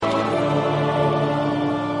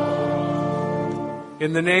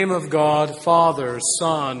In the name of God, Father,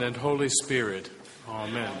 Son, and Holy Spirit.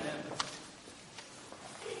 Amen.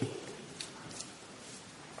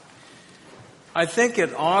 I think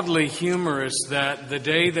it oddly humorous that the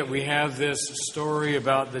day that we have this story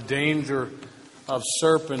about the danger of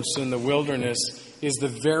serpents in the wilderness is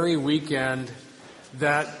the very weekend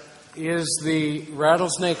that is the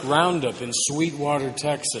Rattlesnake Roundup in Sweetwater,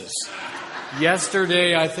 Texas.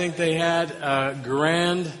 Yesterday, I think they had a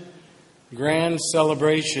grand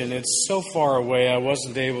celebration. It's so far away, I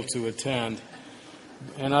wasn't able to attend.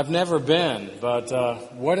 And I've never been, but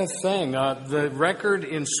what a thing. The record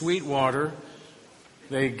in Sweetwater,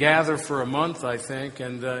 they gather for a month, I think,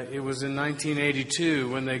 and it was in 1982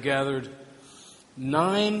 when they gathered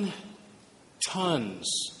 9 tons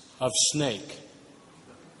of snake,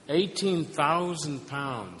 18,000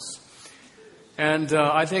 pounds. And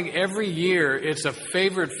I think every year it's a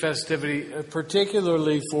favorite festivity,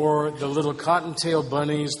 particularly for the little cottontail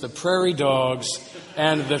bunnies, the prairie dogs,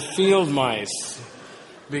 and the field mice,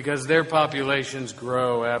 because their populations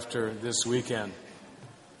grow after this weekend.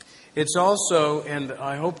 It's also, and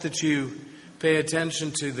I hope that you pay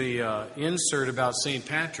attention to the insert about St.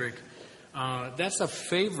 Patrick, that's a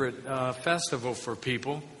favorite festival for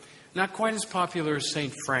people. Not quite as popular as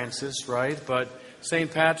St. Francis, right? But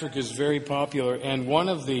St. Patrick is very popular, and one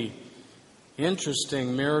of the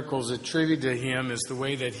interesting miracles attributed to him is the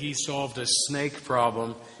way that he solved a snake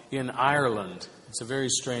problem in Ireland. It's a very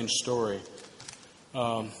strange story.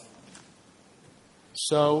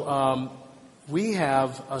 We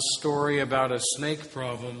have a story about a snake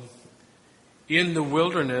problem in the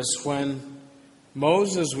wilderness when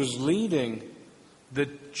Moses was leading the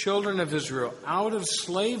children of Israel out of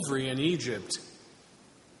slavery in Egypt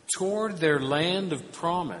toward their land of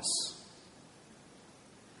promise.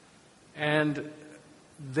 And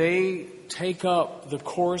they take up the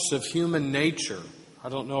course of human nature. I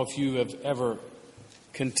don't know if you have ever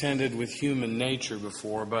contended with human nature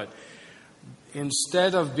before, but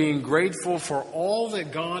instead of being grateful for all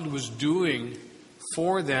that God was doing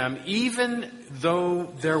for them, even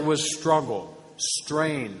though there was struggle,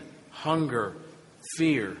 strain, hunger,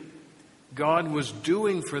 fear, God was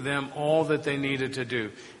doing for them all that they needed to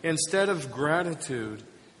do. Instead of gratitude,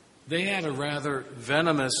 they had a rather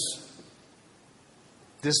venomous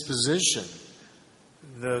disposition.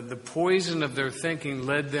 The poison of their thinking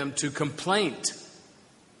led them to complaint.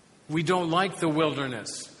 We don't like the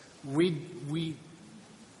wilderness. We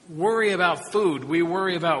worry about food. We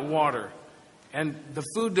worry about water. And the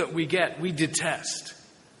food that we get, we detest.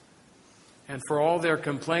 And for all their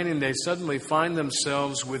complaining, they suddenly find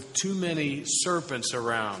themselves with too many serpents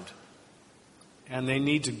around. And they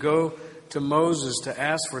need to go to Moses to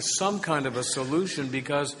ask for some kind of a solution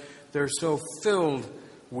because they're so filled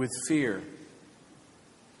with fear.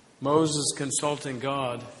 Moses, consulting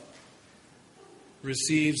God,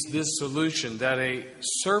 receives this solution, that a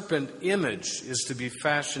serpent image is to be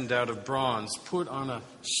fashioned out of bronze, put on a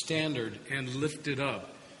standard, and lifted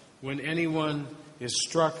up. When anyone is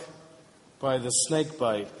struck by the snake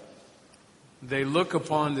bite, they look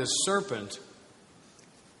upon this serpent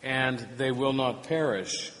and they will not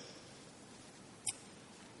perish.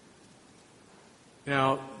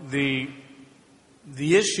 Now, the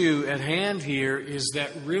issue at hand here is that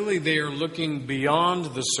really they are looking beyond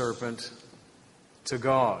the serpent to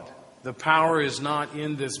God. The power is not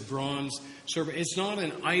in this bronze serpent. It's not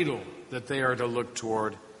an idol that they are to look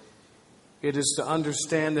toward. It is to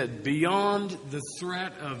understand that beyond the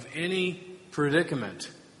threat of any predicament,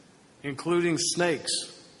 including snakes,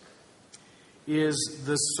 is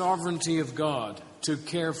the sovereignty of God to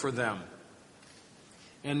care for them.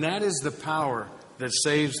 And that is the power that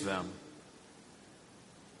saves them.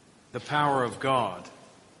 The power of God.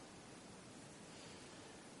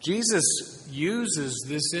 Jesus uses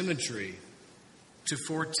this imagery to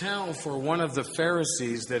foretell for one of the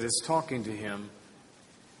Pharisees that is talking to him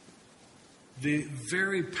the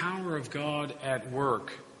very power of God at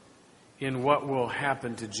work in what will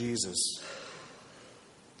happen to Jesus.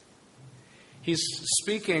 He's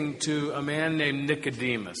speaking to a man named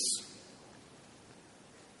Nicodemus.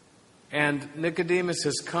 And Nicodemus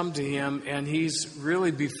has come to him, and he's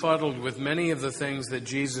really befuddled with many of the things that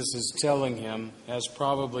Jesus is telling him, as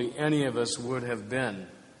probably any of us would have been.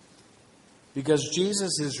 Because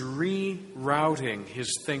Jesus is rerouting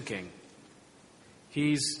his thinking.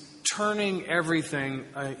 He's turning everything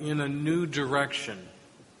in a new direction.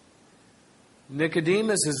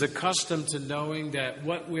 Nicodemus is accustomed to knowing that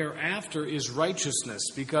what we're after is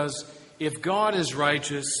righteousness, because if God is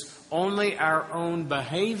righteous, only our own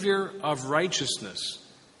behavior of righteousness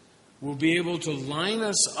will be able to line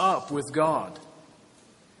us up with God.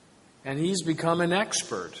 And he's become an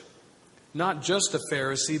expert. Not just a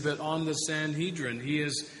Pharisee, but on the Sanhedrin. He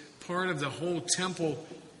is part of the whole temple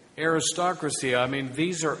aristocracy. I mean,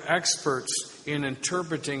 these are experts in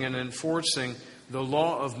interpreting and enforcing the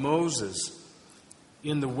law of Moses.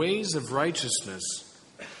 In the ways of righteousness,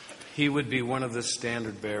 he would be one of the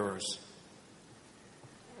standard bearers.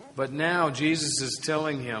 But now Jesus is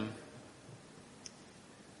telling him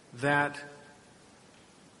that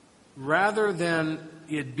rather than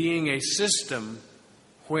it being a system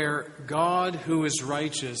where God, who is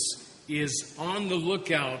righteous, is on the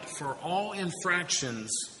lookout for all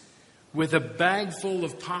infractions with a bag full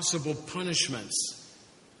of possible punishments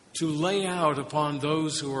to lay out upon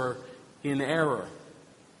those who are in error.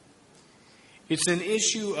 It's an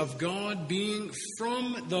issue of God being,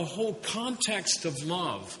 from the whole context of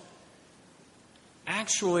love.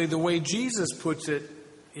 Actually, the way Jesus puts it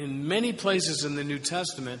in many places in the New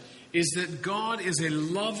Testament is that God is a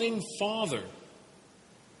loving Father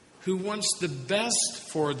who wants the best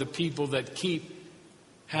for the people that keep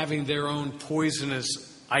having their own poisonous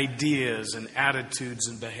ideas and attitudes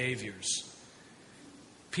and behaviors.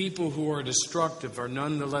 People who are destructive are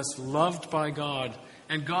nonetheless loved by God,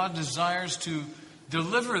 and God desires to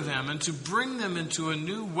deliver them and to bring them into a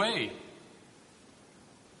new way.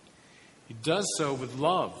 He does so with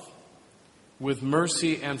love, with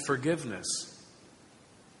mercy and forgiveness.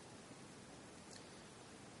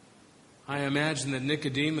 I imagine that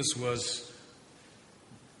Nicodemus was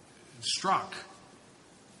struck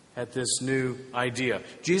at this new idea.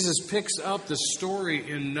 Jesus picks up the story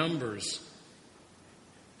in Numbers,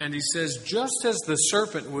 and he says, just as the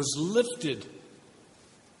serpent was lifted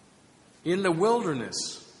in the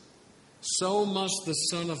wilderness, so must the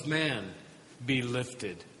Son of Man be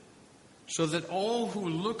lifted, so that all who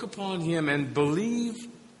look upon him and believe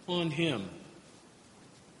on him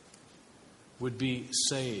would be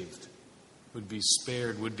saved, would be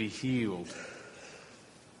spared, would be healed.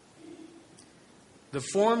 The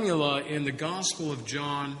formula in the Gospel of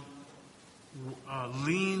John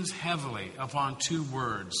leans heavily upon two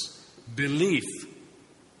words: belief,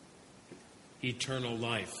 eternal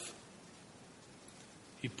life.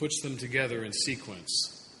 He puts them together in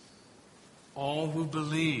sequence. All who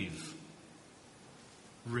believe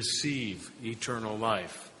receive eternal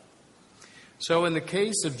life. So in the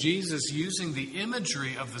case of Jesus using the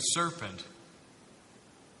imagery of the serpent,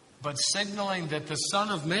 but signaling that the Son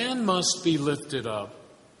of Man must be lifted up,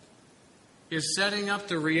 is setting up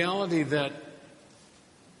the reality that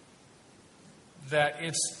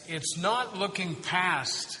it's not looking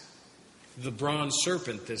past the bronze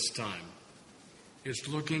serpent this time. It's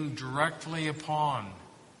looking directly upon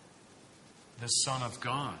the Son of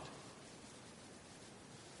God.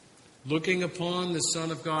 Looking upon the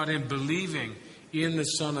Son of God and believing in the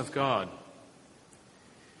Son of God.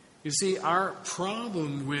 You see, our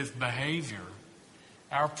problem with behavior,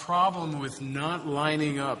 our problem with not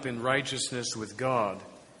lining up in righteousness with God,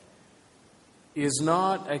 is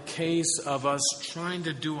not a case of us trying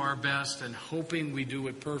to do our best and hoping we do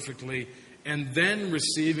it perfectly and then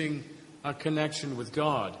receiving a connection with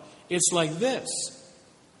God. It's like this.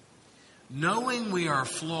 Knowing we are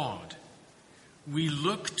flawed, we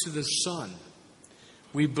look to the Son.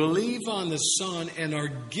 We believe on the Son and are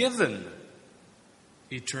given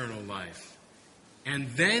eternal life. And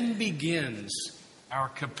then begins our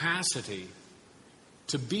capacity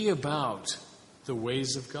to be about the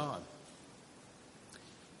ways of God.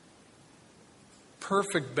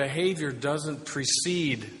 Perfect behavior doesn't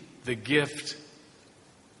precede the gift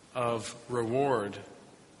of reward.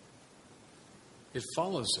 It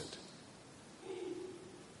follows it.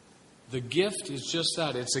 The gift is just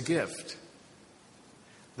that, it's a gift.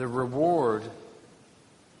 The reward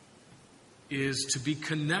is to be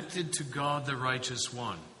connected to God, the righteous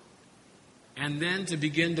one, and then to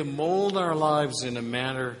begin to mold our lives in a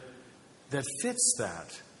manner that fits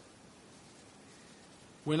that.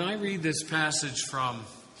 When I read this passage from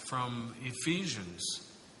Ephesians,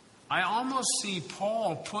 I almost see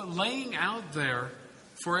Paul laying out there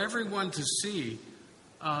for everyone to see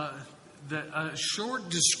a short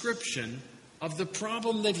description of the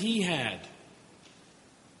problem that he had.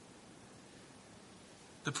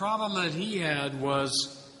 The problem that he had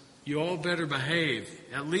was, you all better behave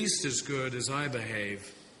at least as good as I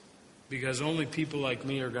behave, because only people like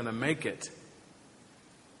me are going to make it.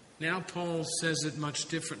 Now Paul says it much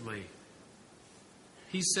differently.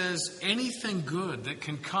 He says anything good that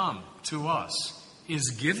can come to us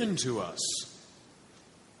is given to us.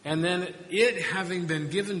 And then it having been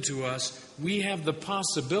given to us, we have the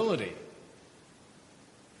possibility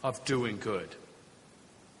of doing good.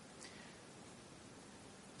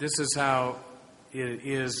 This is how it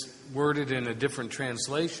is worded in a different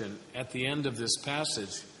translation, at the end of this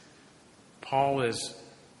passage, Paul is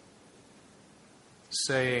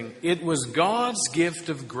saying, "It was God's gift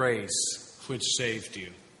of grace which saved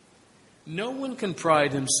you." No one can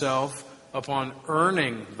pride himself upon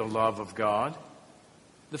earning the love of God.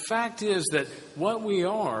 The fact is that what we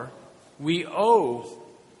are, we owe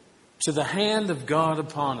to the hand of God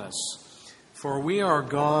upon us. For we are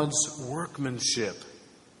God's workmanship,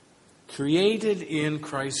 created in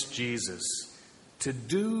Christ Jesus to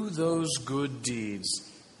do those good deeds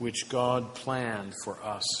which God planned for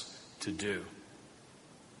us to do.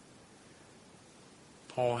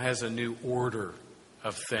 Paul has a new order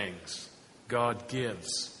of things. God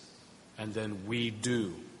gives, and then we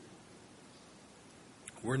do.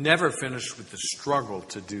 We're never finished with the struggle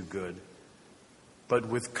to do good, but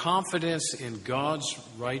with confidence in God's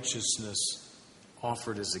righteousness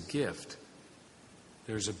offered as a gift,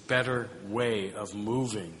 there's a better way of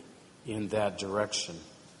moving in that direction.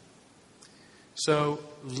 So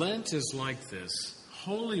Lent is like this.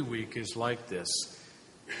 Holy Week is like this.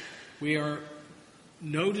 We are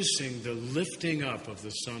noticing the lifting up of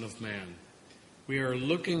the Son of Man. We are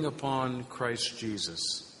looking upon Christ Jesus.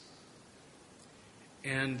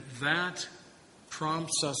 And that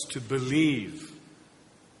prompts us to believe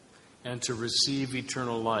and to receive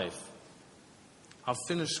eternal life. I'll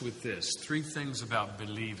finish with this. 3 things about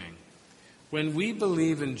believing. When we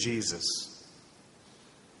believe in Jesus,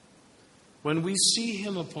 when we see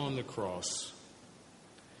him upon the cross,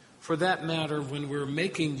 for that matter, when we're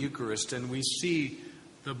making Eucharist and we see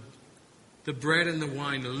the bread and the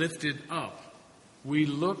wine lifted up, we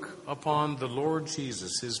look upon the Lord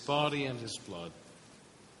Jesus, his body and his blood.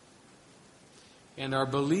 And our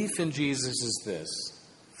belief in Jesus is this.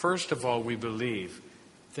 First of all, we believe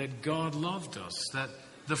that God loved us, that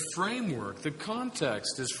the framework, the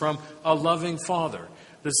context is from a loving Father.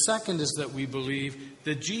 The second is that we believe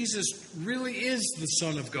that Jesus really is the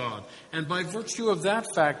Son of God. And by virtue of that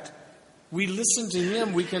fact, we listen to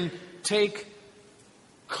him. We can take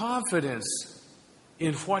confidence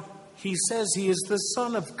in what he says. He is the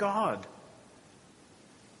Son of God.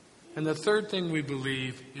 And the third thing we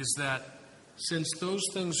believe is that since those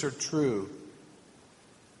things are true,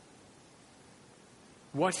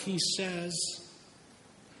 what he says,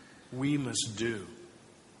 we must do.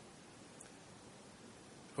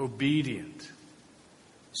 Obedient.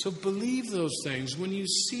 So believe those things when you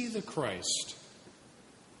see the Christ.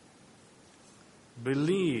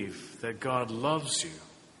 Believe that God loves you,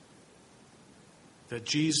 that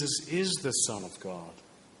Jesus is the Son of God,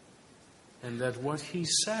 and that what he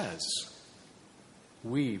says,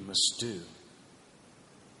 we must do.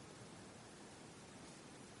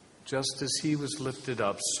 Just as he was lifted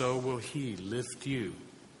up, so will he lift you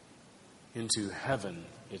into heaven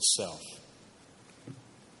itself.